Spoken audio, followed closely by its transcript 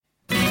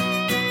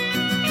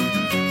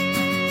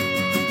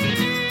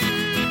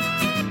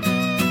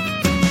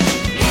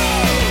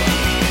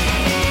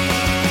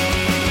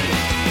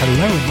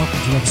Hello and welcome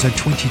to episode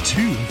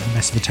 22 of the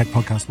Massive Attack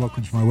podcast.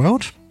 Welcome to my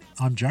world.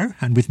 I'm Joe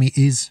and with me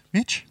is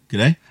Mitch.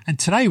 G'day. And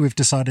today we've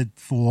decided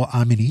for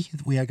our mini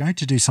that we are going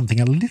to do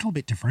something a little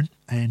bit different,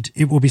 and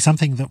it will be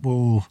something that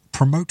will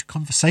promote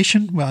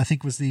conversation, well, I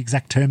think was the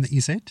exact term that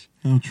you said.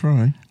 I'll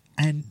try.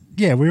 And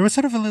yeah, we were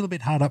sort of a little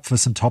bit hard up for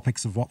some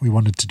topics of what we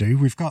wanted to do.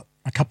 We've got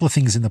a couple of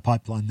things in the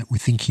pipeline that we're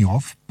thinking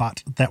of,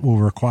 but that will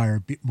require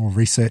a bit more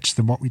research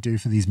than what we do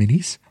for these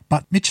minis.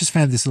 But Mitch has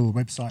found this little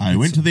website. I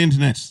went to the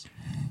internet.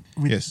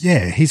 Yes.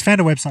 Yeah, he's found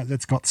a website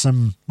that's got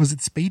some, was it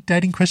speed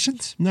dating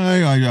questions? No,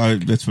 I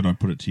that's what I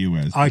put it to you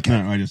as. Okay.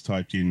 No, I just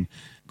typed in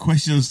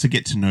questions to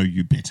get to know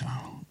you better.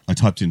 I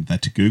typed in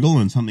that to Google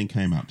and something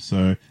came up.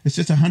 So it's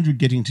just 100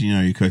 getting to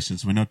know you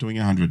questions. We're not doing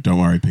 100. Don't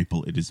worry,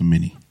 people. It is a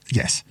mini.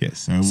 Yes.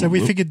 Yes. So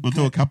we figured we'll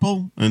do a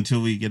couple until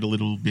we get a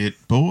little bit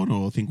bored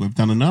or think we've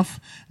done enough,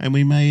 and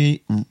we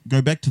may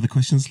go back to the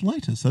questions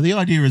later. So the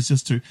idea is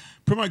just to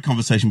promote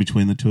conversation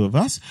between the two of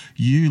us.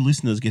 You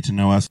listeners get to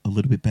know us a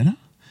little bit better.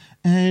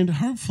 And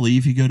hopefully,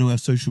 if you go to our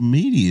social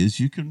medias,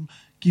 you can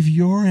give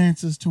your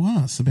answers to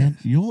us about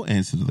your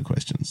answer to the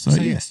questions. So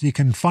yes, you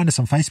can find us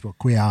on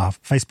Facebook. We are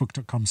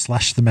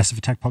facebook.com/The Massive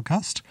Attack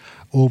Podcast,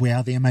 or we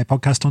are the MA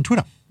Podcast on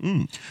Twitter.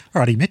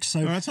 Alrighty, Mitch.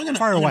 So,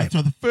 fire away.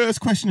 So the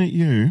first question at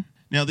you.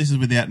 Now, this is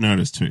without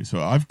notice too. So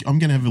I'm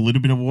going to have a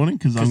little bit of warning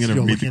because I'm going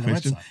to read the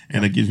question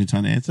and it gives me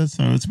time to answer.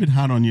 So it's a bit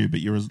hard on you,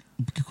 but you're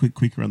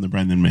quicker on the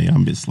brain than me.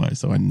 I'm a bit slow,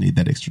 so I need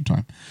that extra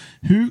time.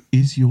 Who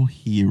is your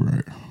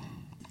hero?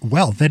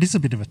 Well, that is a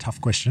bit of a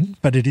tough question,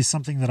 but it is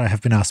something that I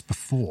have been asked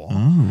before.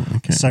 Oh,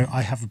 okay. So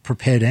I have a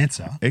prepared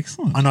answer.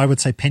 Excellent. And I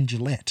would say Penn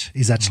Jillette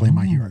is actually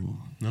my hero.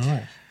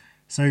 No.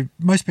 So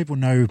most people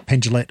know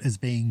Penn Jillette as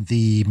being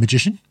the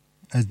magician,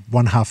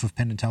 one half of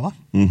Penn and Teller,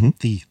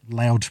 the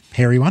loud,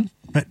 hairy one.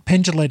 But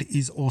Penn Jillette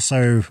is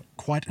also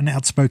quite an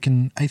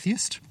outspoken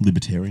atheist.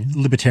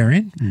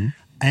 Libertarian.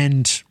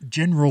 And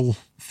general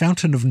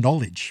fountain of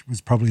knowledge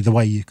was probably the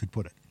way you could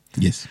put it.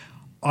 Yes.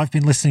 I've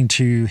been listening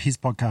to his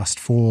podcast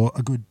for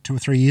a good 2 or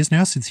 3 years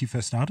now since he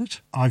first started.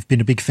 I've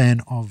been a big fan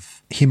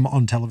of him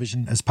on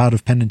television as part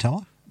of Penn and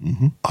Teller.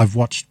 I've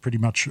watched pretty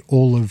much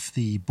all of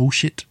the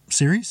Bullshit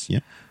series.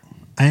 Yep.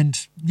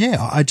 And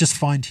yeah, I just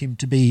find him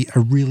to be a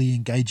really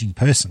engaging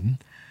person,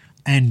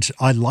 and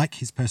I like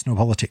his personal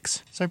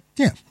politics. So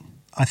yeah,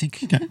 I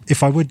think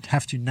if I would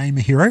have to name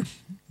a hero,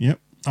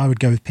 I would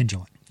go with Penn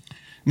Jillette.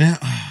 Now,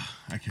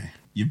 okay,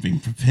 you've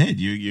been prepared.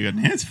 You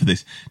got an answer for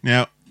this.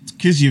 Now,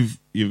 because you've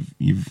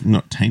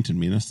not tainted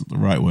me, that's not the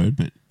right word,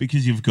 but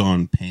because you've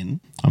gone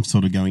Penn, I'm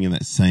sort of going in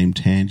that same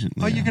tangent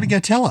now. Oh, you're going to go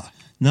Teller?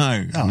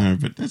 No,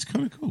 but that's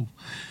kind of cool.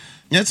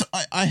 Now,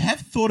 I have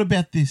thought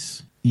about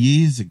this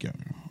years ago,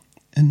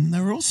 and they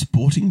were all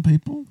sporting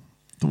people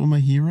that were my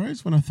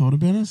heroes when I thought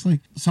about it. It's like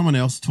someone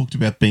else talked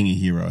about being a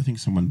hero. I think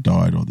someone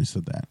died or this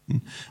or that.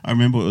 And I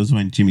remember it was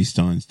when Jimmy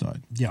Steins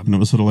died. Yeah. And it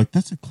was sort of like,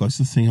 that's the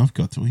closest thing I've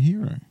got to a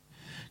hero.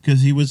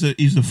 Because he was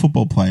a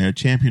football player, a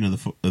champion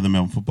of the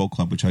Melbourne Football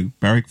Club, which I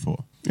barracked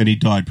for. And he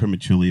died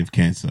prematurely of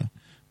cancer.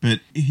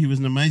 But he was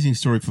an amazing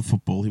story for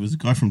football. He was a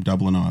guy from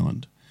Dublin,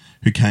 Ireland,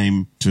 who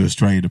came to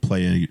Australia to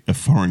play a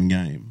foreign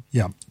game.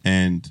 Yeah.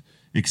 And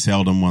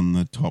excelled and won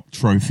the top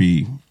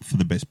trophy for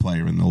the best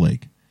player in the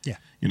league. Yeah.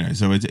 You know,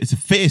 so it's a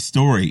fair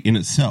story in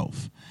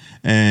itself.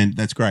 And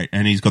that's great.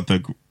 And he's got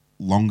the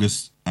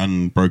longest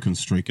unbroken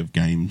streak of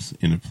games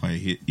in a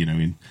play,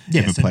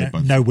 ever so played by.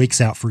 No weeks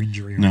out for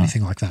injury or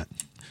anything like that.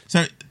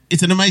 So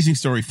it's an amazing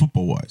story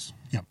football-wise.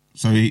 Yep.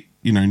 So,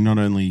 not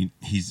only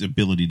his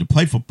ability to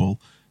play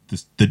football,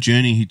 the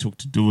journey he took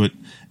to do it,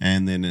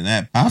 and then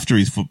after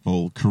his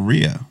football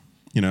career,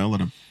 a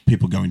lot of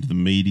people go into the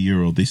media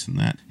or this and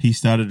that. He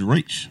started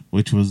Reach,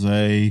 which was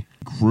a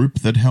group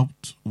that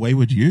helped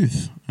wayward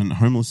youth and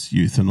homeless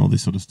youth and all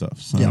this sort of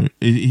stuff. So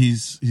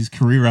his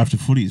career after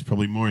footy is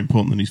probably more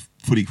important than his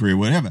footy career,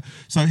 whatever.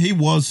 So he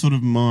was sort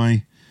of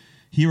my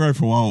hero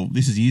for a while.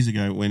 This is years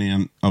ago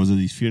when I was at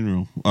his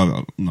funeral.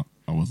 I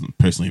wasn't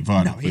personally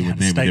invited. No, he had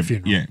a state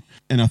funeral. Yeah.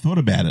 And I thought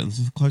about it. This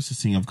is the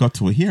closest thing I've got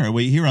to a hero.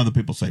 Where you hear other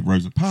people say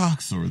Rosa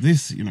Parks or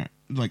this,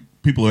 like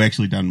people who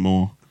actually done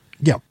more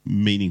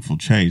meaningful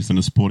change than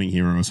a sporting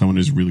hero or someone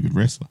who's a really good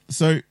wrestler.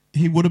 So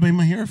he would have been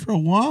my hero for a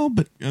while,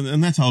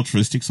 and that's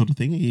altruistic sort of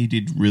thing. He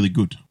did really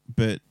good.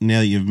 But now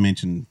that you've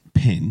mentioned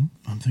Penn,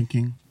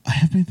 I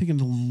have been thinking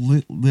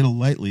a little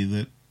lately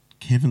that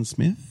Kevin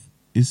Smith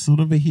is sort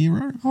of a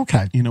hero.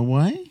 Okay. In a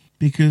way,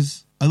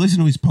 because I listen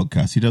to his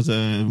podcast. He does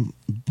a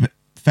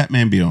Fat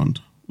Man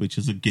Beyond, which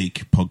is a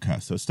geek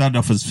podcast. So it started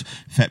off as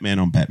Fat Man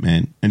on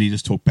Batman, and he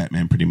just talked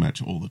Batman pretty much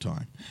all the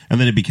time.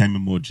 And then it became a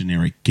more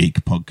generic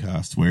geek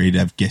podcast where he'd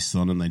have guests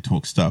on and they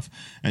talk stuff.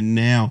 And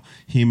now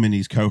him and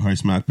his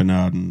co-host Mark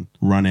Bernardin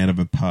run out of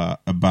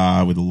a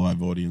bar with a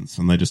live audience,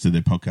 and they just do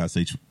their podcast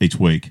each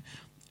week.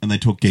 And they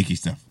talk geeky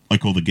stuff,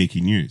 like all the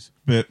geeky news.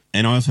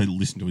 And I also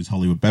listen to his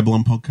Hollywood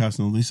Babylon podcast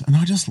and all this, and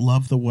I just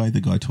love the way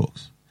the guy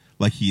talks.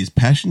 Like, he is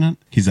passionate,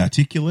 he's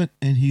articulate,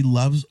 and he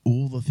loves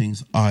all the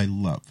things I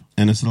love.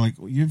 And it's like,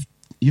 you've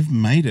You've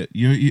made it.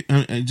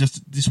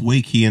 Just this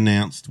week he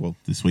announced,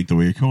 this week that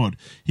we record,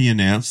 he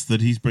announced that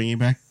he's bringing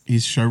back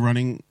his show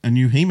running a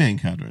new He-Man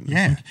cartoon.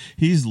 Yeah. Like,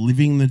 he's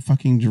living the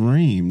fucking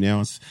dream. Now,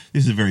 this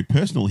is a very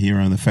personal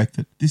hero in the fact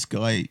that this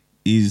guy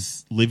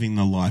is living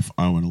the life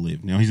I want to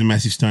live. Now, he's a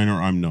massive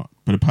stoner. I'm not.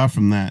 But apart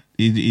from that,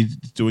 he's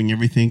doing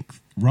everything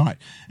right.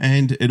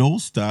 And it all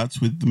starts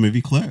with the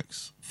movie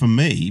Clerks for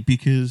me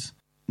because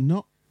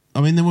there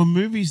were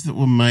movies that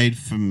were made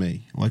for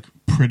me, like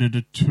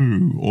Predator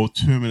 2 or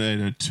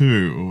Terminator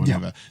 2 or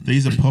whatever. Yep.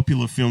 These are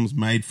popular films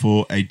made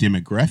for a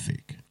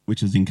demographic,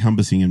 which is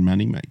encompassing and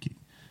money-making.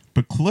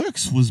 But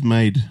Clerks was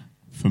made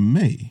for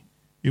me.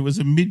 It was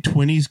a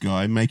mid-20s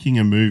guy making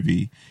a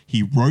movie.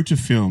 He wrote a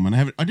film,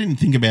 and I didn't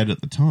think about it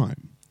at the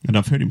time. And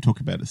I've heard him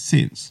talk about it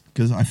since,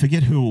 because I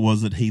forget who it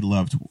was that he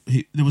loved.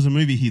 There was a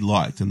movie he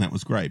liked, and that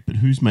was great. But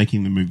who's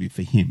making the movie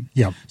for him?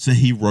 Yep. So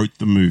he wrote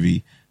the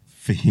movie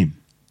for him.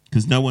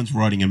 Because no one's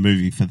writing a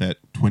movie for that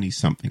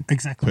 20-something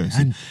exactly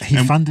person. And he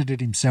funded it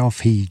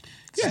himself. He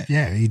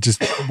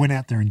just went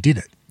out there and did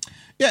it.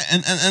 Yeah,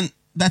 and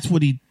that's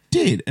what he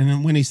did. And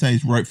then when he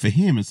says wrote for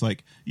him, it's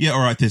like, yeah, all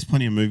right, there's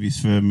plenty of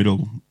movies for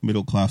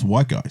middle-class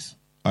white guys.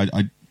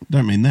 I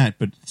don't mean that,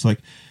 but it's like,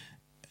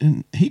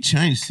 and he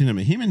changed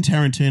cinema. Him and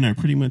Tarantino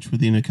pretty much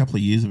within a couple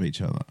of years of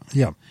each other.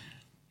 Yeah.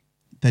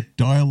 That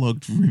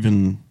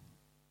dialogue-driven,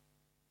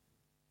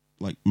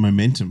 like,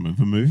 momentum of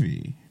a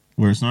movie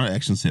where it's not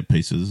action set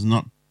pieces, it's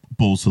not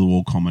balls to the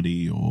wall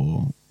comedy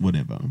or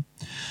whatever.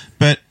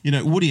 But,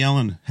 Woody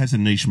Allen has a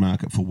niche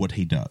market for what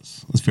he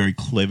does. It's very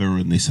clever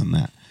and this and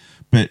that.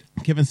 But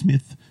Kevin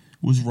Smith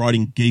was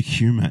writing geek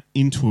humor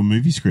into a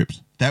movie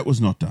script. That was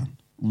not done.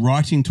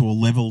 Writing to a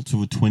level to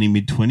a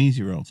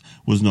mid-20s-year-olds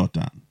was not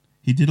done.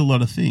 He did a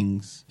lot of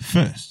things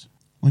first.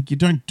 Like, you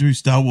don't do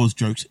Star Wars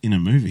jokes in a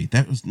movie.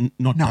 That was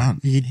not done.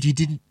 You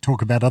didn't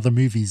talk about other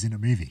movies in a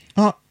movie.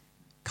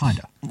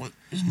 Kinda.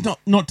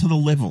 Not to the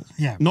level.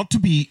 Yeah. Not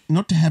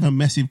to have a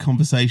massive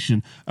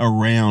conversation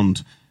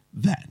around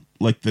that.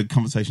 Like the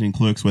conversation in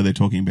Clerks where they're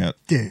talking about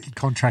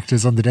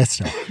contractors on the Death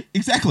Star.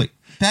 Exactly.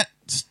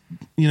 That's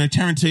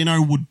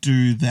Tarantino would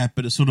do that,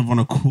 but it's sort of on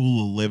a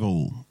cooler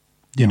level.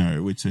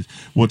 Which is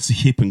what's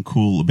hip and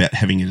cool about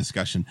having a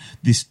discussion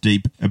this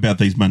deep about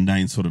these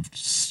mundane sort of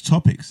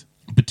topics.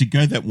 But to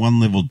go that one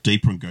level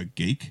deeper and go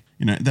geek,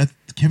 that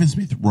Kevin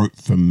Smith wrote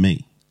for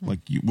me.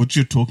 Like, what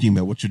you're talking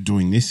about, what you're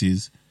doing,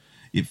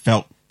 it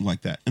felt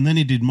like that. And then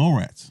he did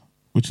Mallrats,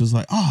 which was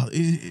like,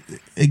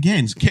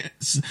 again,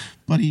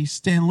 bloody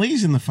Stan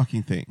Lee's in the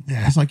fucking thing.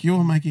 Yeah. It's like,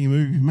 you're making a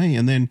movie for me.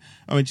 And then,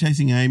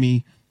 Chasing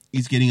Amy,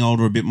 he's getting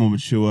older, a bit more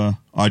mature.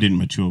 I didn't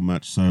mature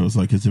much, so it was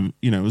like, it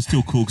was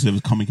still cool because there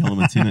was comic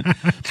elements in it.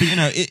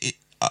 But,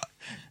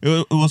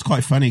 it was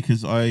quite funny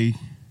because I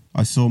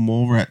saw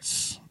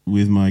Mallrats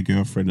with my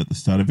girlfriend at the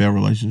start of our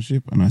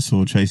relationship, and I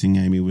saw Chasing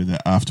Amy with her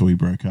after we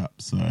broke up.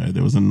 So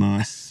there was a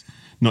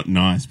not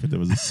nice, but there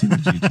was a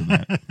synergy to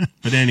that.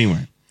 But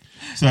anyway,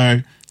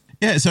 so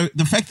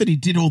the fact that he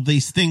did all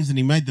these things and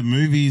he made the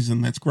movies,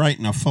 and that's great,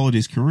 and I followed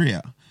his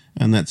career,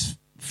 and that's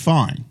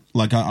fine.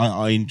 Like,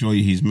 I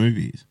enjoy his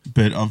movies,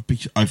 but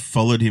I've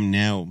followed him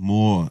now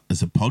more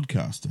as a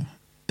podcaster,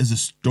 as a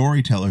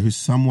storyteller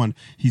who's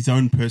his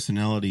own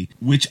personality,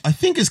 which I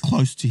think is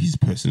close to his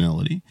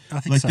personality. I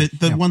think like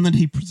the one that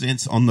he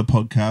presents on the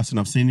podcast, and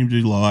I've seen him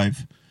do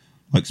live,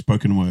 like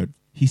spoken word.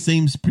 He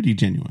seems pretty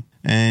genuine,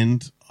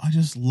 and I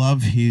just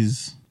love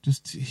his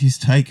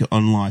take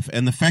on life,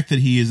 and the fact that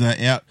he is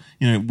out,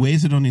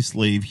 wears it on his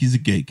sleeve. He's a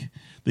geek.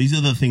 These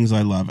are the things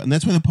I love, and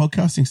that's where the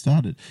podcasting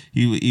started.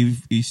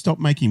 He stopped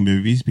making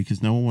movies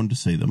because no one wanted to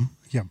see them.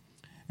 Yeah,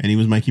 and he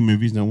was making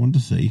movies no one wanted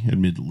to see,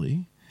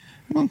 admittedly.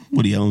 Well,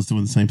 Woody Allen's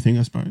doing the same thing,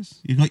 I suppose.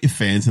 You've got your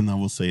fans and they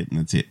will see it, and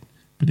that's it.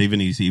 But even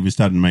he was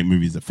starting to make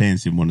movies that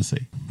fans didn't want to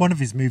see. One of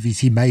his movies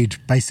he made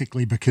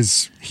basically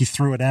because he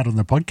threw it out on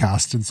the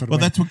podcast and sort of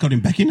that's what got him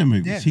back into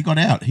movies. Yeah. He got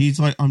out. He's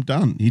like, I'm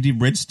done. He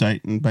did Red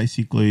State, and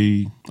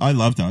basically, I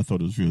loved it. I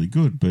thought it was really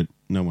good, but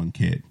no one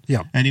cared.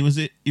 Yeah. And he was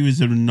an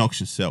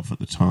obnoxious self at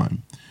the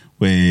time,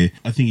 where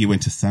I think he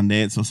went to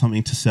Sundance or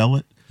something to sell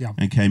it. Yeah.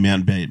 And came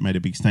out and made a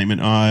big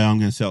statement. I'm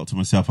going to sell it to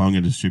myself. I'm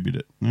going to distribute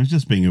it. And it was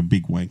just being a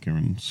big wanker,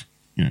 and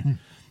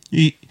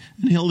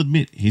he'll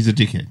admit he's a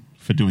dickhead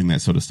for doing that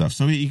sort of stuff.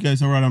 So he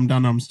goes, all right, I'm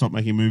done. I'm stop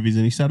making movies,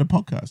 and he started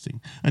podcasting,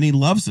 and he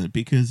loves it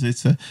because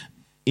he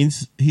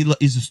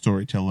is a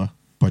storyteller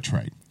by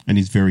trade, and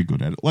he's very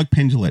good at it. Like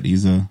Penn Jillette,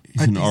 he's an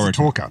orator, a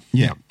talker.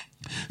 Yeah.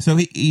 So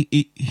he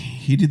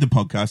did the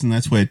podcast, and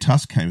that's where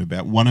Tusk came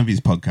about. One of his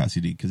podcasts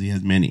he did, because he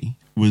has many,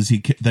 was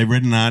they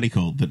read an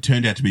article that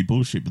turned out to be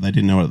bullshit, but they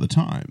didn't know it at the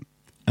time,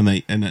 and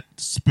it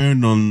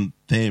spurned on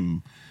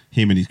them.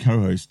 Him and his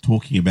co-host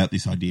talking about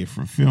this idea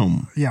for a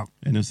film. Yeah.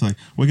 And it's like,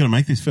 we're going to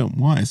make this film.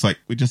 Why? It's like,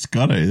 we just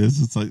got it.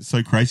 It's like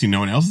so crazy.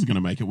 No one else is going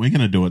to make it. We're going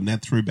to do it. And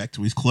that threw back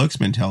to his Clerks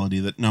mentality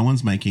that no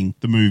one's making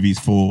the movies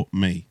for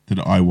me that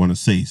I want to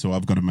see. So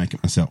I've got to make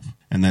it myself.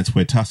 And that's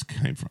where Tusk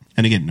came from.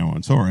 And again, no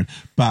one saw it,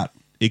 but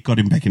it got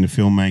him back into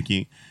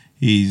filmmaking.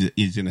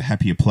 He's in a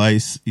happier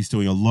place. He's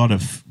doing a lot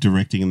of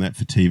directing and that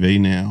for TV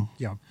now.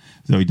 Yeah.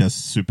 So he does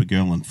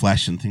Supergirl and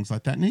Flash and things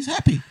like that, and he's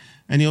happy.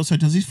 And he also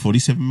does his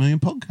 47 million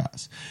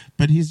podcasts.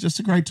 But he's just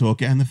a great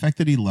talker, and the fact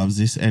that he loves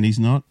this and he's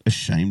not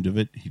ashamed of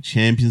it, he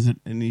champions it,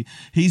 and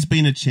he's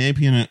been a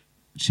champion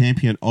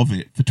of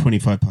it for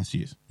 25 plus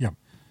years. Yeah.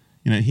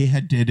 You know, he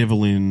had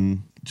Daredevil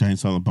in Jay and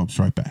Silent Bob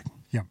Strike Back.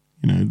 Yeah.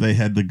 You know, they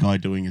had the guy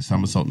doing a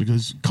somersault and he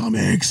goes,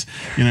 comics.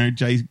 You know,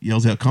 Jay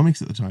yells out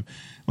comics at the time.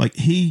 Like,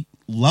 he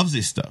loves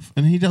this stuff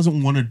and he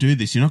doesn't want to do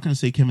this. You're not going to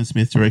see Kevin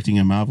Smith directing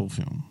a Marvel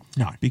film.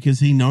 No. Because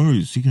he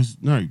knows. He goes,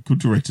 no, good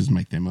directors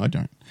make them. I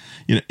don't.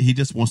 You know, he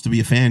just wants to be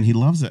a fan. He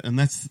loves it. And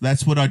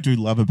that's what I do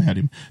love about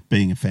him,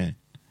 being a fan.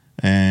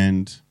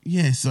 And,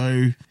 yeah,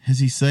 so has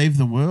he saved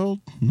the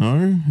world?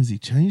 No. Has he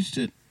changed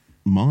it?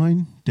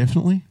 Mine,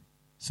 definitely.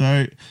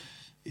 So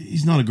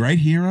he's not a great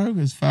hero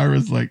as far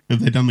as, like, have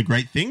they done the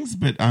great things?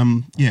 But,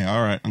 yeah,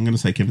 all right, I'm going to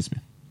say Kevin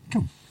Smith.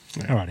 Cool.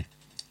 All righty.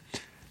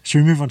 Should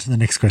we move on to the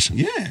next question?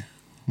 Yeah.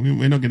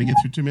 We're not going to get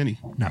through too many.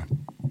 No.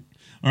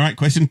 All right,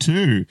 question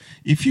 2.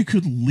 If you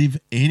could live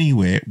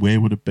anywhere, where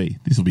would it be?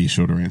 This will be a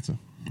shorter answer.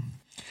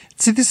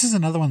 See, this is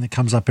another one that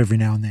comes up every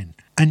now and then.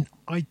 And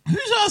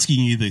Who's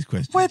asking you these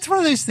questions? well, it's one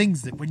of those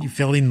things that when you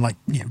fill in, like,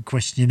 you know,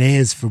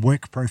 questionnaires for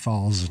work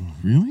profiles and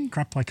Really?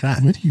 crap like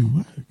that. Where do you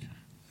work?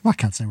 Well, I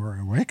can't say where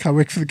I work. I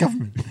work for the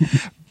government.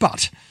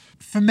 But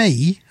for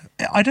me,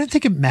 I don't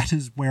think it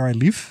matters where I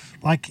live.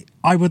 Like,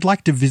 I would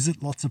like to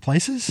visit lots of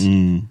places.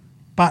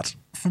 But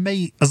for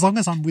me, as long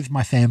as I'm with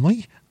my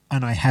family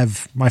and I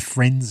have my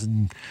friends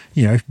and,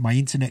 you know, my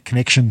internet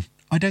connection,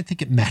 I don't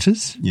think it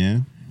matters.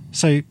 Yeah.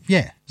 So,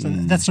 yeah. So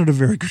that's not a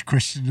very good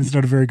question. It's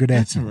not a very good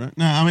That's answer. all right.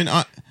 No, I mean,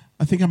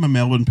 I think I'm a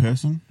Melbourne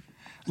person.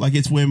 Like,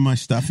 it's where my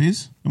stuff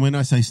is. And when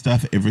I say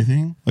stuff,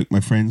 everything, like my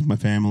friends, my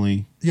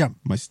family, Yeah.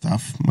 my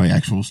stuff, my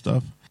actual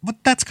stuff.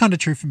 But that's kind of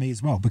true for me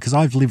as well, because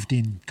I've lived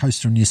in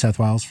coastal New South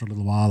Wales for a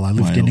little while. I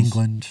lived in Wales.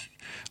 England,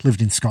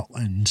 lived in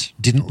Scotland,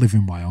 didn't live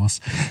in Wales.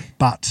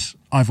 But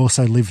I've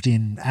also lived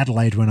in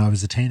Adelaide when I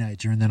was a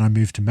teenager, and then I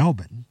moved to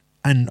Melbourne.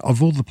 And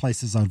of all the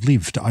places I've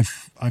lived,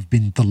 I've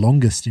been the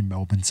longest in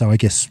Melbourne. So I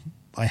guess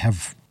I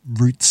have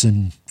roots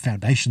and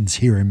foundations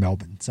here in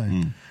Melbourne. So,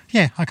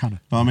 yeah, I kind of...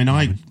 Well, I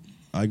mean,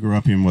 I grew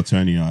up in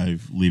Watsonia. I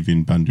live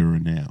in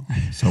Bundoora now.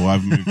 So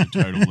I've moved a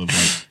total of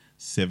like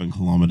 7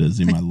 kilometres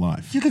in my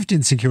life. You lived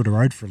in St Kilda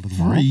Road for a little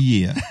For while. a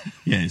year.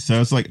 Yeah,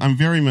 so it's like I'm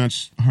very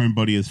much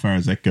homebody as far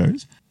as that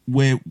goes.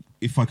 Where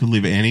if I could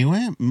live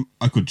anywhere,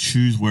 I could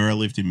choose where I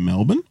lived in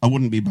Melbourne. I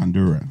wouldn't be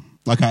Bundoora.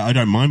 Like, I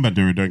don't mind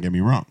Bundoora, don't get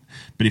me wrong.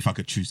 But if I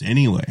could choose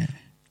anywhere...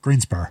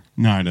 Greensboro.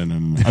 No.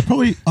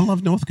 I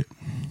love Northcote.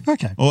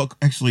 Okay. Or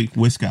actually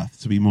Westgarth,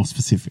 to be more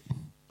specific.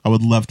 I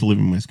would love to live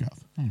in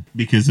Westgarth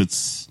because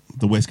it's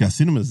the Westgarth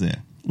Cinemas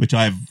there, which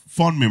I have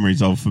fond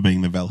memories of for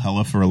being the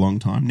Valhalla for a long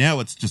time. Now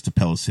it's just a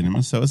Palace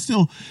Cinema, so it's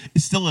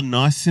still a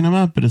nice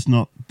cinema, but it's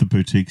not the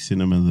boutique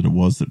cinema that it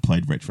was that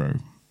played retro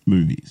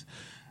movies.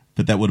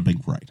 But that would have been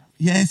great.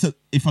 Yeah, so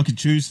if I could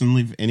choose and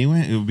live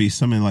anywhere, it would be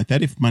something like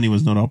that. If money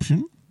was not an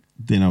option,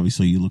 then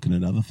obviously you're looking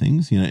at other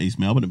things. You know, East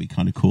Melbourne would be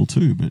kind of cool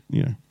too, but,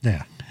 you know.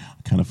 Yeah.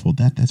 I can't afford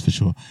that, that's for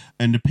sure.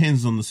 And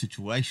depends on the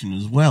situation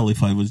as well.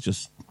 If I was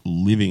just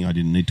living, I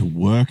didn't need to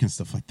work and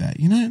stuff like that.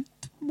 You know,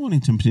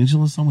 Mornington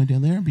Peninsula, somewhere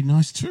down there, would be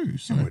nice too.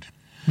 So, It would.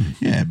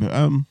 Yeah,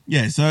 but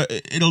yeah, so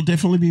it'll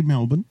definitely be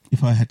Melbourne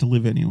if I had to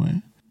live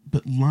anywhere.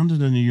 But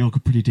London and New York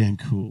are pretty damn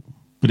cool.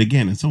 But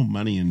again, it's all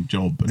money and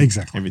job and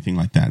Exactly. everything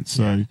like that.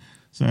 So,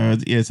 yeah,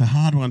 it's a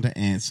hard one to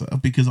answer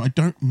because I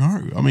don't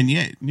know. I mean,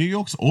 yeah, New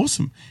York's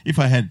awesome. If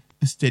I had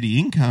a steady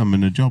income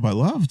and a job I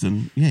loved,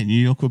 and yeah, New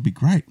York would be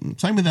great.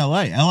 Same with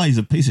LA. LA is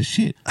a piece of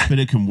shit, but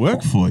it can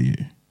work for you.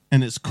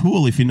 And it's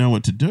cool if you know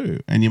what to do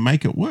and you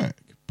make it work.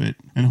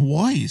 And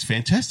Hawaii is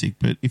fantastic,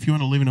 but if you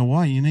want to live in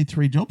Hawaii, you need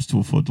 3 jobs to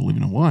afford to live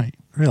in Hawaii.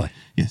 Really?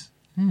 Yes.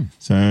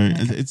 So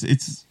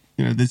it's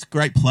you know, there's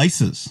great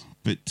places,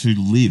 but to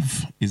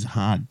live is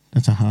hard.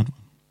 That's a hard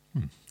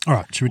one. All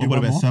right. Should we do What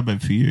one about more?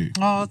 suburb for you?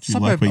 Oh, Do you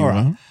suburb. like where you all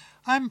right.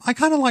 are? I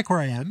kind of like where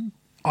I am.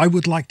 I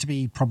would like to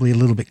be probably a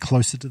little bit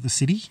closer to the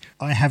city.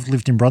 I have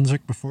lived in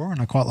Brunswick before,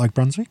 and I quite like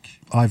Brunswick.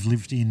 I've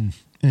lived in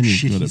And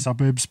you've got shitty a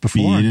suburbs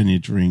before. Beard and you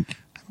drink.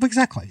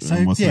 Exactly. So,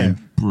 And what's yeah,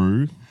 that?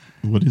 Brew.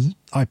 What is it?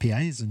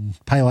 IPAs and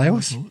pale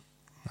ales.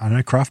 I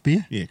know, craft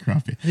beer. Yeah,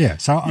 craft beer. Yeah.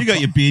 So You got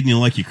your beard and you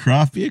like your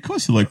craft beer. Of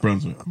course you like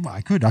Brunswick. Well,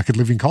 I could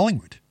live in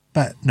Collingwood.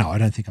 But no, I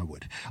don't think I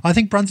would. I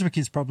think Brunswick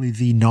is probably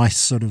the nice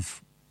sort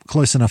of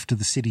close enough to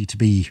the city to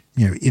be,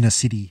 you know, in a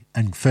city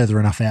and further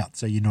enough out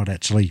so you're not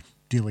actually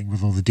dealing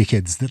with all the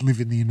dickheads that live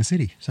in the inner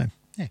city. So,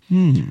 yeah.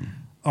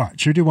 All right,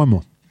 should we do one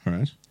more? All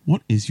right.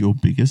 What is your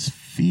biggest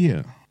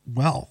fear?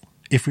 Well,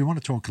 if we want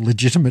to talk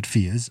legitimate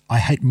fears, I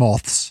hate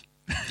moths.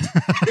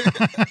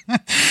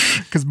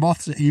 Because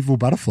moths are evil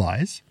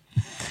butterflies.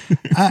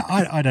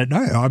 I don't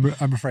know.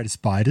 I'm afraid of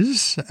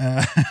spiders.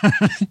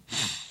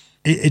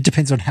 It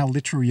depends on how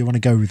literal you want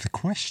to go with the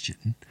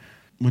question.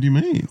 What do you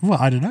mean? Well,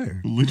 I don't know.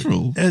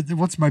 Literal.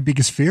 What's my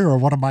biggest fear or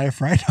what am I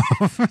afraid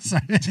of? So,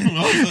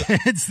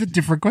 it's the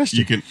different question.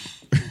 You can.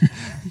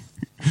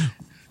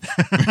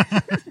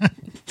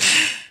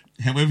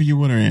 However you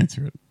want to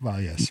answer it. Well,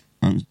 yes.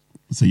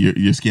 So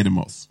you're scared of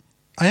moths?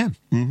 I am.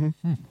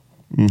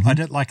 I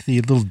don't like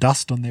the little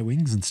dust on their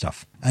wings and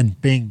stuff.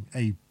 And being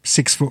a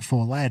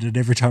 6'4" lad, and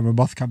every time a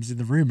moth comes in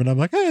the room, and I'm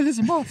like, oh, there's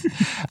a moth.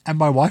 And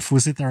my wife will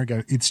sit there and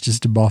go, it's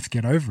just a moth,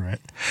 get over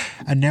it.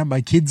 And now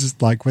my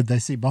kids, like, when they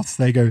see moths,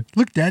 they go,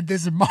 look, Dad,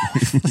 there's a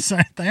moth. So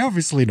they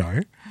obviously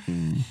know.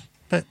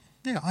 But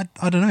yeah,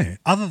 I don't know.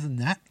 Other than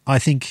that, I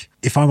think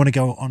if I want to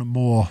go on a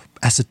more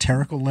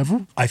esoterical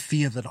level, I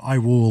fear that I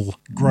will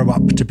grow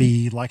up to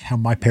be like how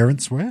my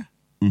parents were.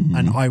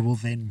 And I will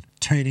then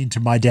turn into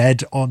my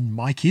dad on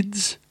my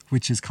kids,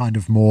 which is kind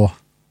of more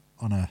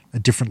on a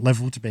different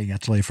level to being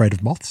actually afraid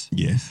of moths.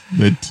 Yes,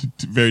 they're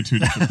very two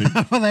different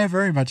things. Well, they are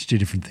very much two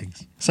different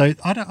things. So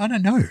I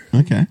don't know.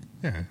 Okay.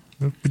 Yeah,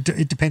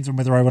 it depends on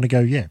whether I want to go.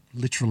 Yeah,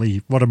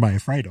 literally, what am I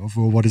afraid of,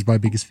 or what is my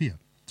biggest fear?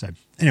 So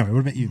anyway, what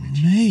about you,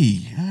 Mitch?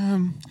 Me, I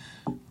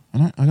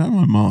don't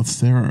mind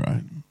moths. They're all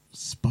right.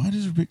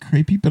 Spiders are a bit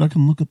creepy, but I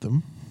can look at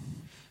them.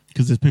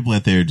 Because there's people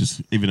out there,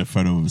 just even a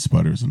photo of a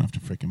spider is enough to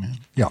freak them out.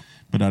 Yeah.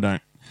 But I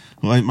don't.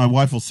 Like, my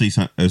wife will see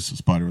a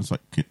spider and it's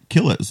like,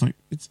 kill it. It's like,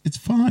 it's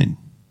fine.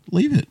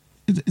 Leave it.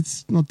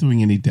 It's not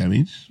doing any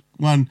damage.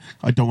 One,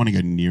 I don't want to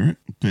go near it,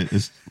 but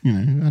it's,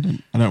 I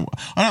don't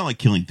like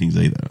killing things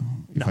either.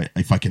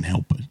 If I can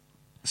help it.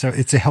 So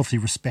it's a healthy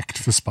respect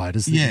for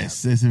spiders.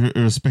 Yes, there's a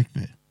respect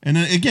there. And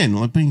again,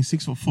 like being a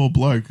 6'4"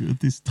 bloke with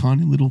this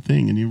tiny little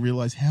thing, and you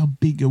realise how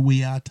bigger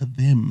we are to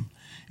them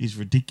is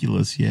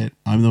ridiculous, yet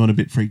I'm the one a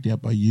bit freaked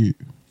out by you.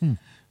 And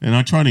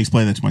I try and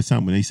explain that to my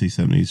son when he sees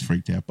something he's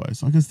freaked out by.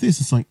 It's like,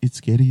 it's like, it's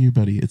scared of you,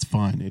 buddy. It's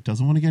fine. It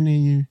doesn't want to go near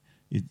you.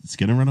 It's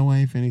going to run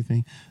away, if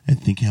anything,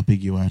 and think how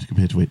big you are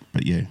compared to it.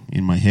 But yeah,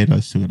 in my head,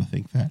 I still got to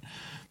think that.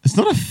 It's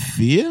not a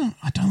fear.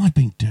 I don't like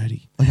being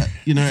dirty. Like,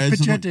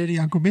 but you're dirty,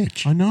 Uncle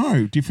Mitch. I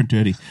know, different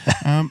dirty.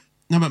 No,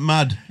 but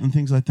mud and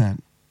things like that.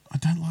 I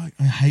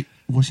hate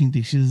washing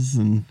dishes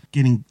and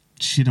getting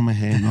shit on my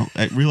hand,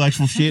 real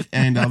actual shit,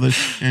 and others.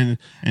 And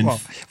well,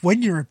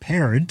 when you're a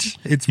parent,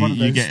 it's one of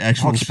those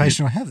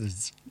occupational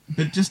hazards.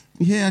 But just,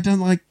 I don't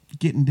like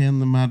getting down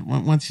the mud.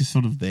 Once you're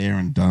sort of there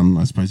and done,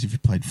 I suppose if you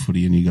played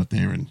footy and you got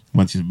there, and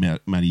once you're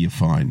muddy, you're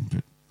fine.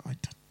 But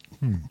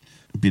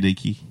a bit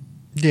icky.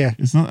 Yeah.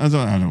 It's not. I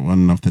don't want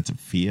to know if that's a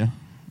fear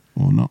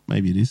or not.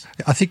 Maybe it is.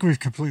 I think we've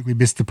completely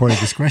missed the point of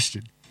this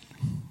question.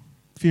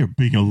 Fear of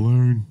being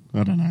alone.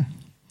 I don't know.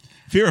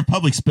 Fear of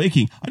public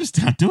speaking. I just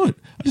can't do it.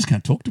 I just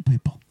can't talk to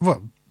people.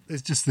 Well,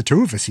 there's just the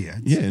two of us here.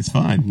 It's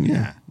fine.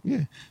 Yeah.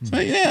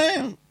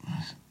 So,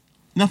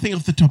 nothing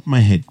off the top of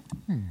my head.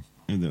 And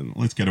then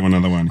let's go to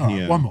another one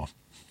here. Right, one more.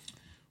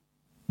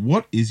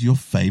 What is your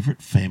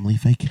favourite family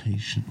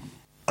vacation?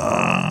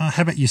 How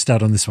about you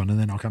start on this one, and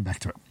then I'll come back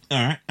to it. All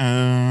right.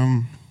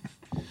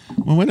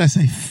 Well, when I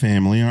say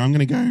family, I'm going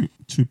to go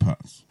two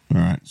parts.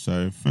 All right.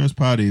 So first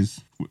part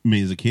is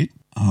me as a kid.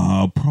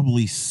 I'll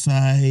probably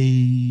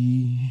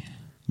say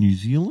New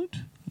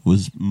Zealand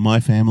was my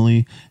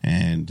family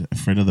and a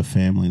friend of the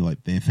family,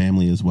 like their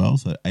family as well.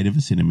 So 8 of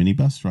us in a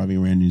minibus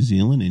driving around New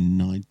Zealand in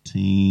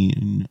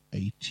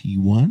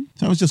 1981.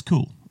 So it was just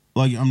cool.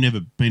 Like, I've never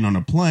been on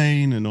a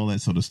plane and all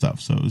that sort of stuff.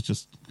 So it was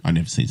just, I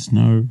never seen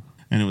snow.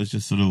 And it was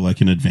just sort of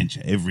like an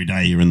adventure. Every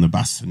day you're in the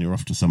bus and you're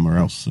off to somewhere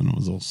else, and it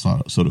was all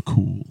sort of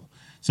cool.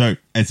 So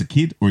as a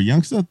kid or a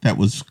youngster, that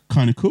was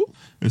kind of cool.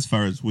 As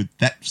far as with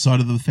that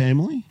side of the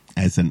family,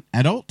 as an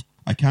adult,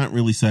 I can't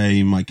really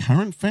say my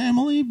current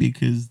family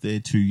because they're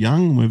too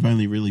young. We've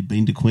only really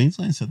been to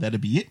Queensland, so that'd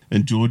be it.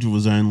 And Georgia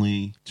was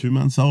only 2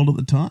 months old at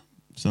the time,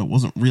 so it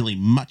wasn't really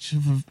much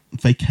of a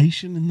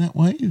vacation in that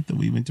way, that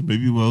we went to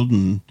Movie World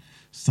and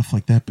stuff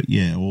like that. But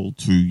yeah, all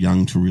too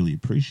young to really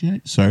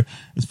appreciate. So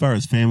as far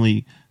as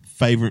favourite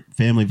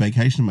family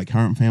vacation, my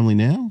current family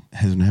now,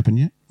 hasn't happened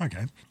yet.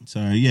 Okay. So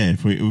yeah,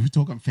 if we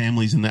talk on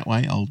families in that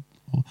way,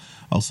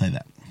 I'll say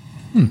that.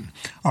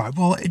 All right.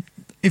 Well,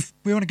 if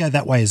we want to go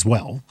that way as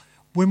well,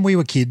 when we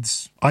were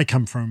kids, I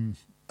come from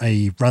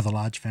a rather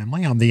large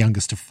family. I'm the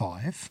youngest of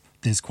 5.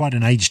 There's quite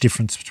an age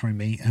difference between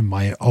me and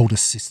my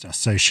oldest sister.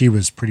 So she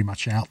was pretty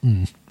much out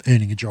and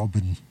earning a job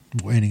and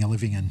earning a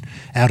living and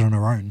out on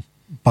her own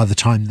by the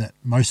time that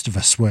most of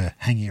us were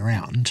hanging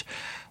around.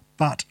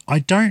 But I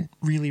don't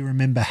really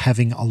remember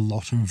having a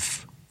lot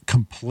of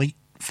complete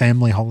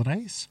family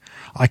holidays.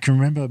 I can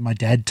remember my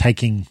dad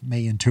taking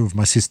me and 2 of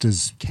my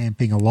sisters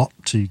camping a lot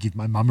to give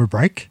my mum a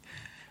break.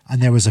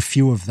 And there was a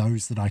few of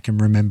those that I can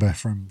remember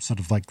from sort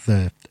of like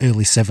the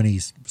late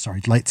 70s,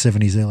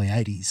 early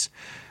 80s,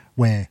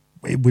 where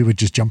we would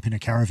just jump in a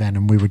caravan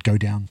and we would go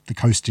down the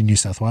coast in New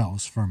South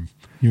Wales from...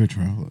 You're a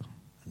traveller?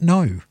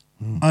 No.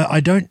 I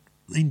don't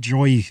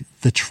enjoy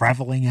the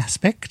travelling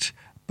aspect,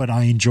 but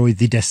I enjoy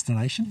the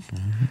destination.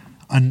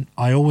 And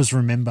I always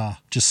remember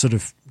just sort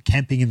of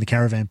camping in the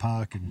caravan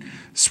park and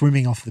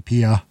swimming off the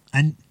pier.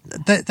 And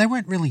they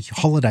weren't really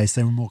holidays.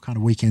 They were more kind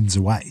of weekends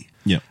away.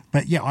 Yeah.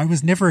 But yeah, I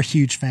was never a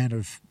huge fan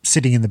of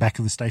sitting in the back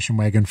of the station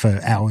wagon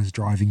for hours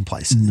driving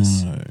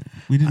places. No.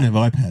 We didn't have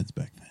iPads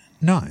back then.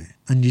 No.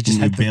 And you just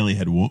barely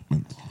had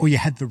Walkmans. Or you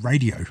had the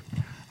radio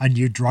and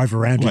you'd drive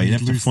around Well, and you'd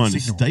have to find a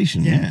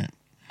station, yeah.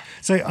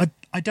 So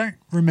I don't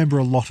remember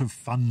a lot of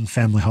fun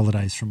family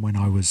holidays from when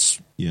I was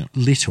Yeah.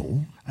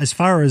 little. As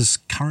far as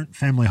current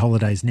family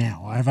holidays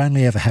now, I've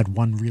only ever had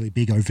one really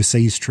big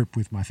overseas trip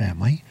with my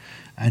family,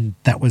 and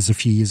that was a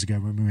few years ago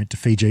when we went to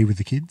Fiji with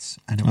the kids.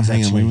 And it was hang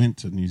on, actually we went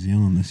to New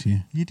Zealand this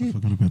year. You did? I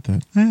forgot about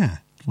that. yeah.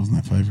 Wasn't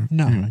that favourite?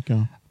 No. Anyway, go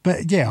on.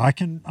 But yeah, I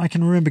can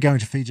remember going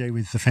to Fiji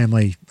with the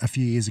family a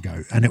few years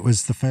ago, and it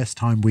was the first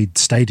time we'd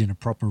stayed in a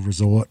proper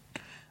resort,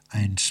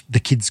 and the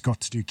kids got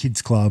to do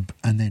kids club,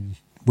 and then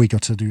we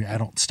got to do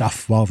adult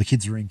stuff while the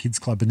kids were in kids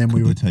club, and then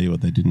we Did would. they tell you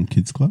what they did in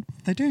Kids Club?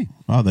 They do.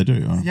 Oh, they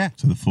do? Oh. Yeah.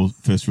 So the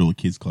first rule of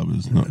Kids Club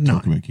is not No.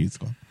 talk about Kids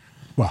Club.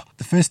 Well,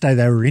 the first day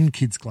they were in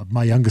kids club,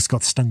 my youngest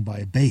got stung by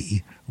a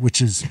bee,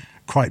 which is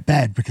quite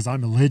bad because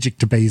I'm allergic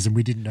to bees, and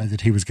we didn't know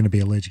that he was going to be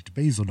allergic to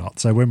bees or not.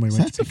 So when we So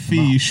went that's to a pick fear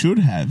them up, you should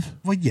have.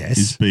 well, yes,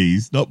 Is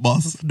bees, not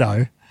moths.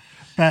 no,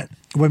 but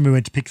when we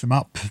went to pick them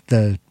up,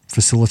 the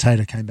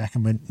facilitator came back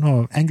and went,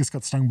 "Oh, Angus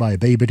got stung by a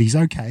bee, but he's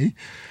okay."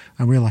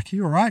 And we were like,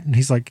 "You all right?" And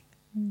he's like,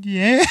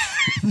 "Yeah."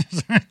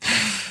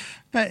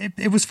 But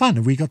it was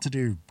fun. We got to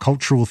do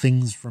cultural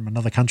things from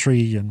another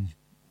country and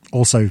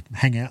also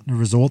hang out in a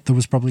resort that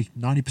was probably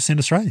 90%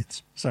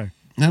 Australians. So,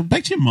 Now,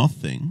 back to your moth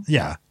thing.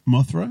 yeah,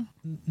 Mothra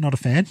not a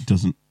fan.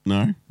 doesn't,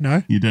 no?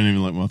 No. You don't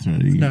even like Mothra,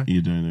 do you? No.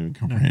 You don't even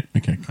comprehend.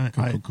 Okay,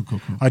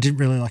 cool. I didn't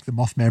really like the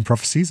Mothman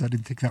Prophecies. I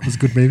didn't think that was a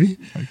good movie.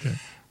 Okay.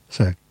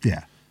 So,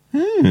 yeah.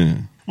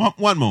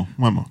 One more.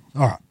 All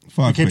right.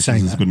 Five You keep questions saying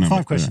is a that. good number.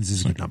 5 questions Yeah.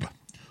 is a good number.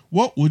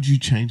 What would you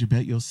change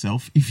about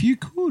yourself if you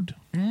could?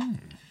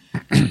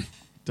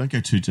 Don't go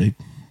too deep.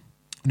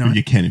 No. Well,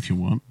 you can if you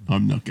want.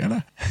 I'm not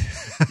gonna.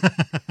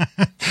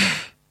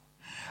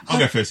 I'll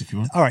go first if you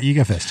want. All right, you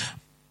go first.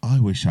 I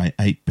wish I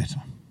ate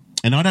better.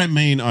 And I don't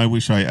mean I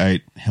wish I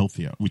ate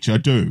healthier, which I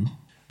do,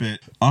 but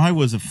I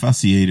was a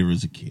fussy eater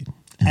as a kid.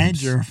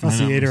 And you're a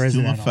fussy eater as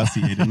an I'm still adult. a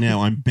fussy eater.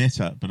 Now I'm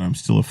better, but I'm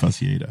still a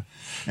fussy eater.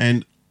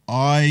 And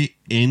I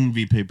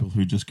envy people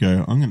who just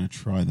go, I'm going to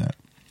try that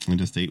and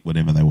just eat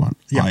whatever they want.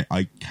 Yeah.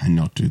 I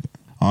cannot do that.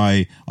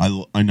 I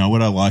know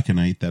what I like and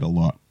I eat that a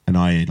lot, and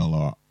I eat a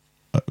lot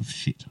of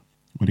shit.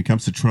 When it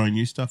comes to trying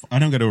new stuff, I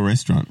don't go to a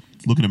restaurant,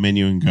 look at a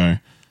menu and go,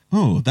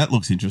 oh, that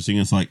looks interesting.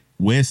 It's like,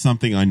 where's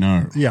something I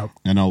know? Yeah.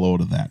 And I'll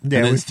order that. Yeah,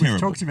 and we've it's terrible.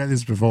 talked about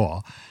this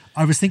before.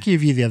 I was thinking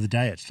of you the other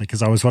day, actually,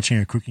 because I was watching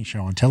a cooking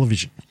show on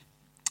television.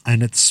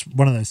 And it's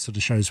one of those sort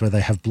of shows where they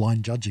have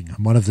blind judging.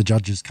 And one of the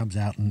judges comes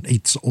out and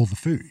eats all the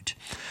food.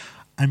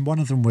 And one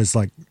of them was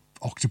like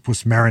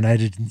octopus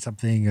marinated in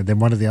something. And then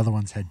one of the other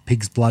ones had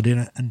pig's blood in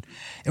it. And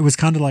it was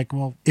kind of like,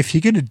 well, if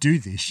you're going to do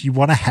this, you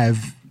want to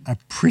have a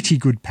pretty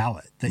good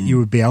palate that you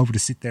would be able to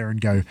sit there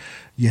and go,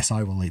 yes,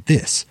 I will eat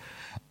this.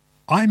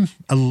 I'm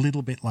a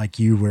little bit like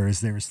you, whereas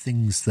there is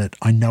things that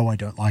I know I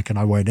don't like and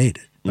I won't eat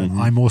it. But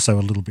I'm also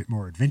a little bit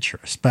more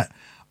adventurous. But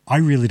I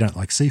really don't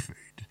like seafood.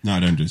 No, I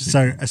don't do seafood.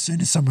 So as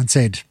soon as someone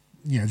said,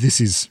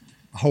 this is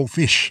whole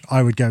fish,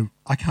 I would go,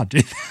 I can't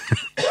do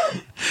that.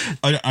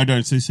 I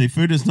don't see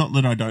seafood. It's not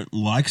that I don't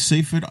like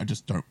seafood. I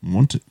just don't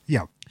want it.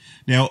 Yeah.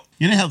 Now,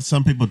 you know how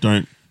some people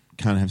can't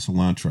have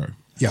cilantro?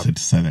 Yeah. I said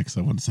to say that because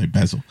I want to say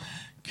basil.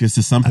 Because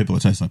to some people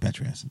it tastes like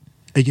battery acid.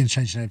 Are you going to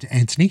change your name to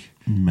Anthony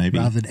Maybe.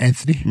 rather than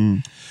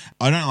Anthony?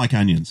 I don't like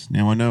onions.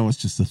 Now, I know it's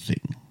just a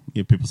thing.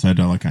 Yeah, people say I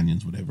don't like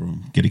onions, whatever.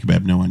 Get a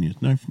kebab, no onions.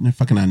 No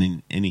fucking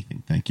onion,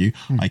 anything, thank you.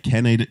 I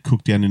can eat it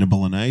cooked down in a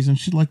bolognese and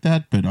shit like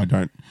that, but I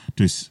don't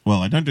do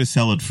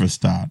salad for a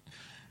start.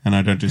 And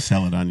I don't do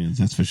salad onions,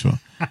 that's for sure.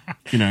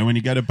 When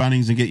you go to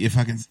Bunnings and get your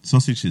fucking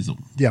sausage sizzle,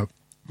 Yeah.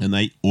 and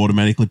they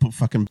automatically put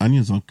fucking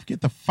onions on, get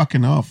the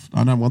fucking off.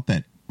 I don't want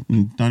that.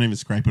 Don't even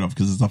scrape it off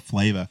because it's a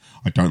flavour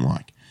I don't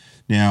like.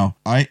 Now,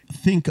 I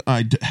think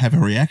I have a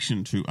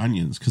reaction to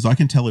onions because I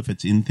can tell if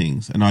it's in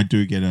things, and I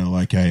do get a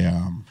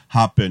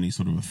heartburny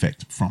sort of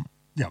effect from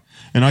it. Yeah.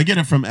 And I get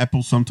it from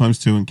apples sometimes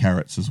too, and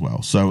carrots as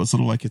well. So it's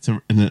sort of like it's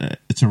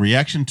a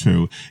reaction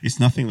to.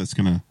 It's nothing that's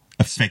going to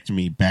affect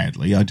me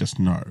badly. I just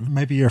know.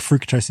 Maybe you're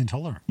fructose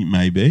intolerant. It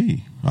may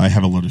be. I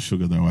have a lot of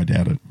sugar though. I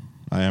doubt it.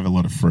 I have a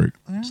lot of fruit.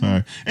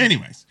 So,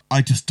 anyways,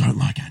 I just don't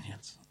like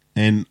onions.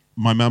 And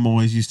my mum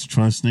always used to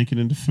try and sneak it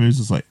into foods.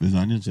 It's like, there's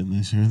onions in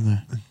this here and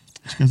there.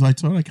 She goes, I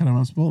thought I cut them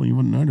up small and you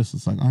wouldn't notice.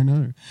 It's like, I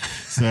know.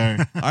 So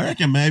I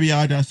reckon maybe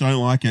I just don't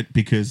like it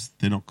because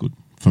they're not good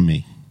for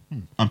me.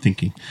 I'm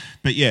thinking.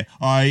 But yeah,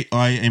 I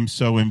am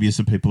so envious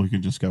of people who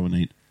can just go and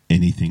eat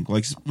anything.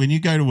 Like when you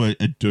go to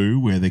a do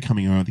where they're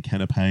coming around with the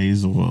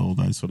canapes or all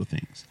those sort of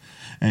things,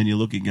 and you're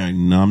looking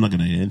going, no, I'm not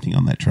going to eat anything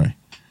on that tray.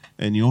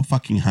 And you're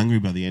fucking hungry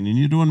by the end, and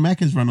you're doing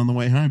Macca's run on the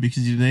way home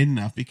because you didn't eat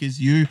enough, because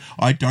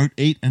I don't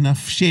eat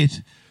enough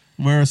shit.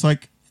 Whereas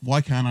like,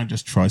 why can't I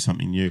just try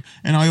something new?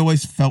 And I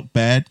always felt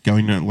bad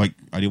going to,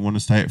 I didn't want to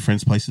stay at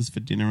friends' places for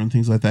dinner and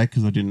things like that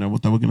because I didn't know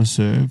what they were going to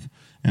serve.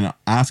 And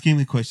asking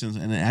the questions,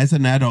 and as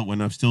an adult,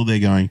 when I'm still there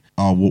going,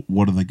 oh,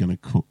 what are they going to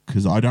cook?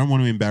 Because I don't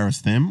want to embarrass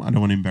them. I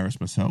don't want to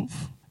embarrass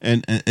myself.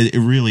 And it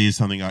really is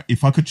something,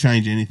 if I could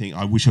change anything,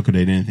 I wish I could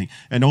eat anything.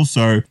 And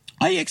also,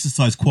 I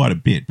exercise quite a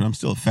bit, but I'm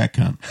still a fat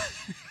cunt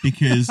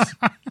because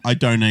I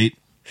don't eat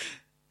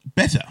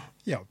better.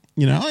 Yeah.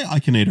 You know, I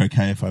can eat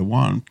okay if I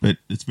want, but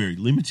it's very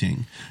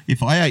limiting.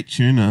 If I ate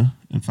tuna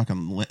and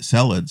fucking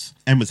salads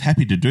and was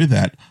happy to do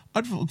that,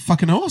 I'd feel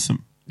fucking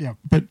awesome. Yeah.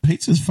 But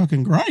pizza's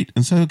fucking great,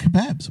 and so are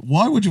kebabs.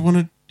 Why would you want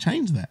to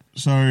change that?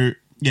 So,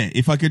 yeah,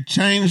 if I could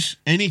change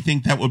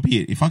anything, that would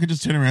be it. If I could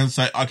just turn around and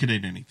say, I could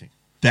eat anything,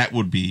 that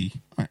would be...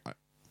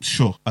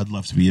 Sure, I'd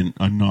love to be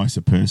a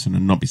nicer person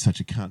and not be such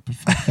a cunt, but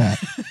fuck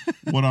that.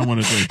 What I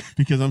want to do,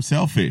 because I'm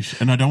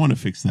selfish and I don't want to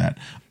fix that.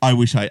 I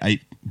wish I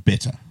ate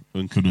better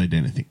and could eat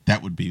anything.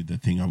 That would be the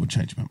thing I would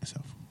change about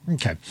myself.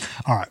 Okay.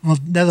 All right. Well,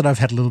 now that I've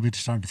had a little bit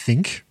of time to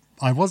think,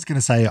 I was going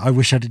to say I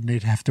wish I didn't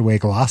need to have to wear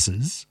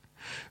glasses,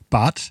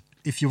 but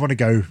if you want to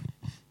go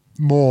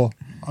more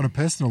on a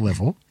personal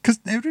level, because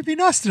it would be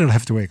nice to not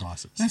have to wear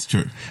glasses. That's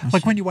true.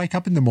 Like when you wake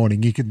up in the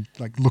morning, you can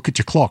like look at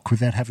your clock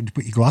without having to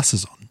put your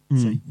glasses on.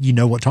 So you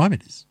know what time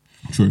it is.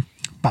 True.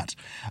 But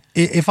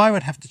if I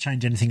would have to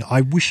change anything,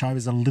 I wish I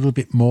was a little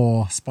bit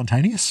more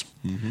spontaneous.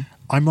 Mm-hmm.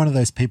 I'm one of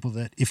those people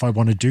that if I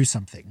want to do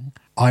something,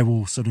 I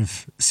will sort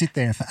of sit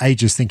there for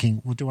ages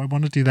thinking, well, do I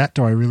want to do that?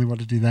 Do I really want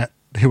to do that?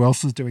 Who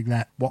else is doing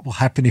that? What will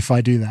happen if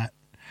I do that?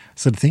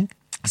 Sort of thing.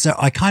 So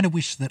I kind of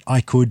wish that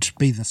I could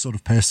be the sort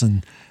of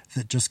person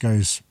that just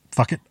goes,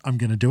 fuck it, I'm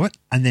going to do it,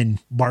 and then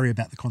worry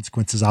about the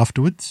consequences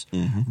afterwards,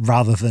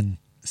 rather than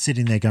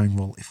sitting there going,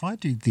 well, if I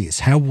do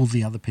this, how will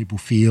the other people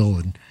feel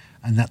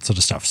and that sort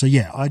of stuff. So,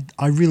 yeah,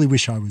 I really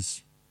wish I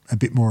was a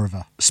bit more of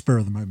a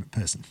spur-of-the-moment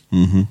person.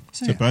 Mm-hmm.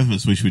 So So both of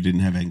us wish we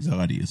didn't have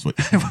anxiety is what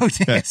you're saying. Well,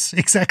 yes,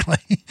 exactly.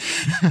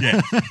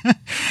 Yeah.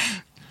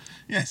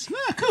 Yes. No,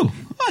 cool.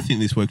 I think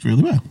this worked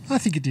really well. I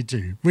think it did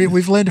too.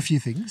 We've learned a few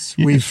things.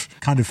 Yes. We've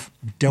kind of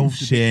delved a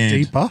bit Shared.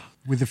 deeper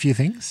with a few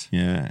things.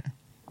 Yeah.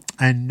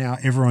 And now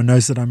everyone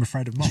knows that I'm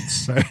afraid of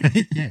moths. So,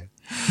 yeah,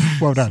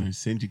 well So done.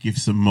 send your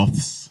gifts some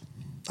moths.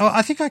 Oh,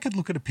 I think I could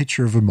look at a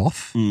picture of a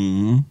moth.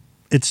 Mm.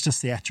 It's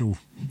just the actual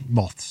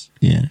moths.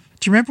 Yeah.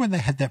 Do you remember when they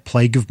had that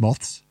plague of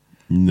moths?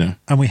 No.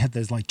 And we had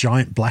those like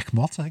giant black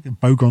moths, I think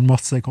the bogon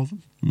moths they call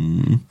them.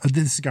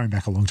 This is going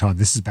back a long time.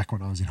 This is back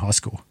when I was in high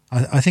school.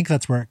 I think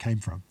that's where it came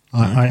from.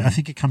 I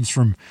think it comes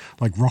from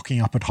like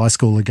rocking up at high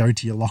school and going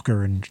to your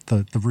locker, and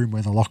the room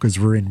where the lockers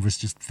were in was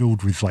just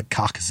filled with like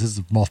carcasses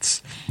of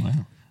moths. Wow.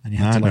 And you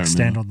had to I like don't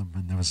stand remember. on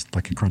them, and there was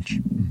like a crunch.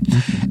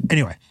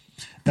 Anyway,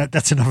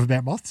 that's enough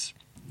about moths.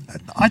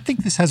 I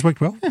think this has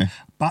worked well,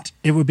 but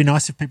it would be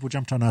nice if people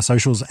jumped on our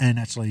socials and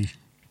actually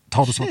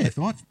told us what they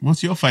thought.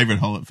 What's your favourite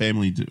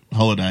family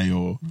holiday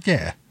or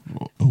Yeah.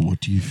 what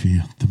do you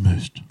fear the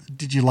most?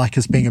 Did you like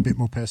us being a bit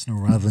more personal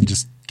rather than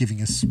just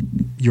giving us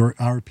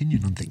our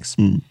opinion on things?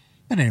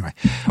 But anyway,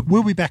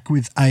 we'll be back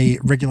with a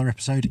regular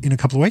episode in a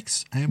couple of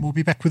weeks, and we'll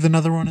be back with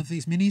another one of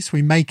these minis.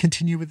 We may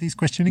continue with these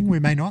questioning. We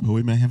may not. Or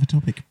we may have a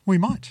topic. We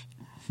might.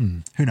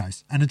 Who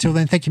knows? And until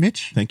then, thank you,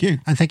 Mitch. Thank you.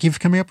 And thank you for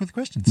coming up with the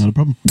questions. Not a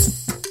problem.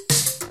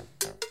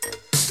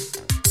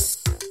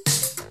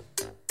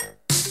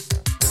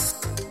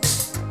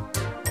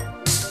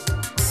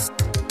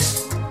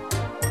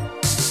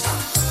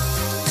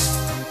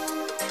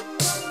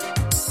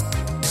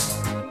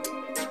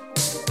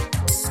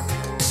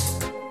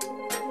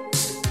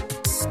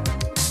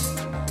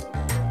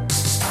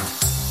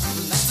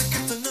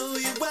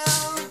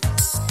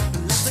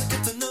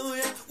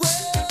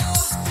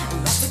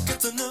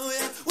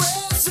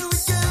 Well, so we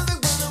get it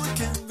when we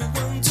can be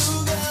one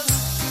together.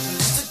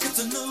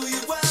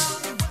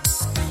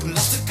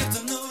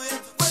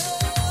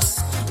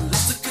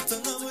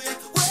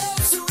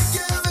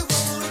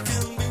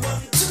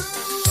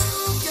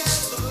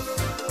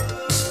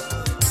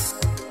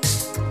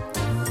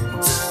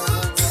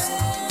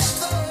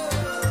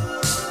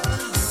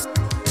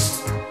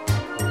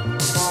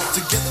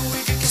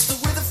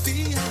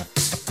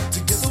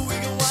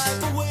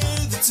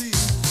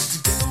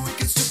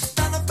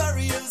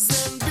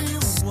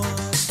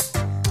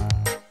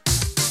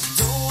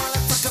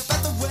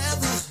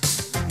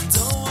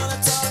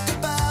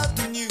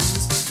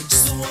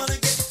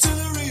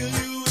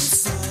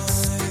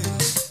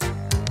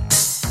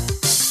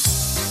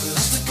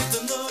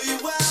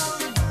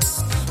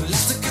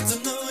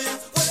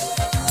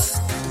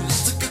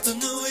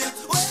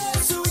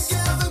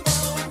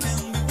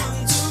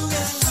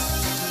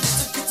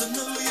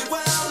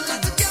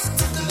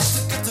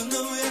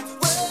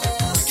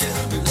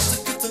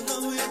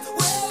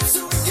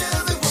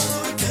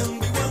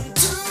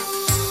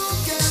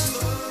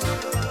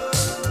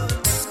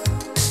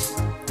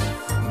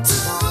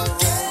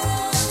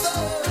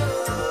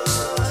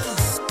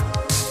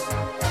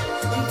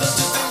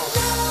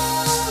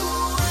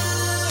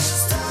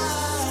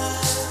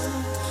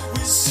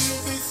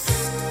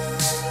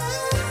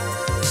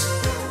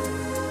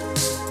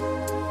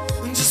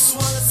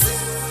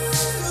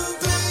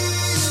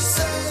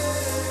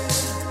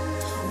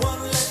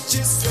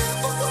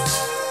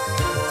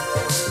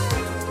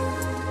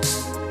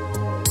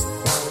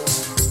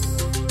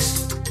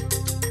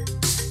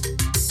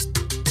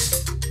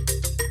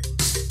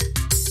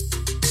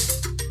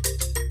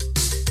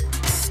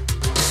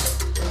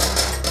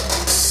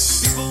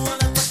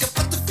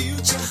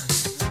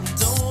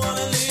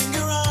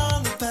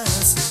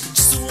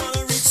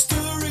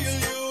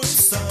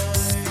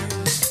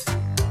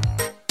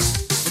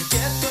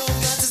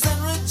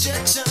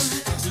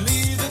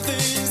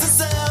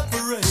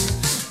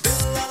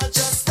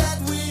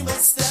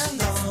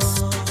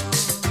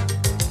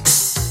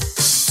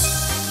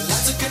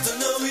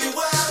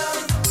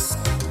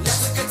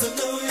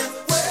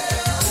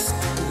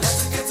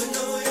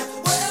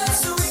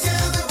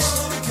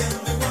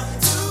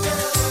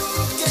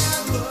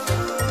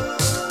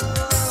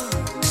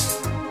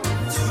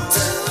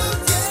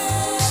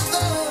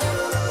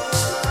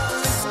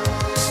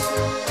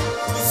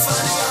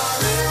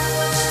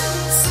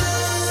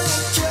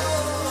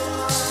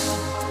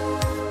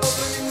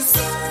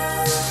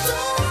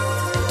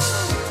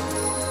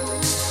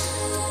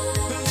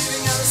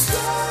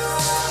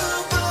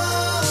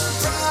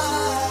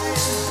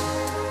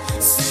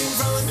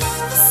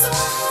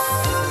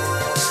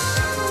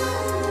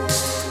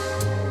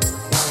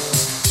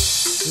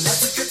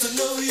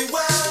 show you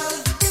why.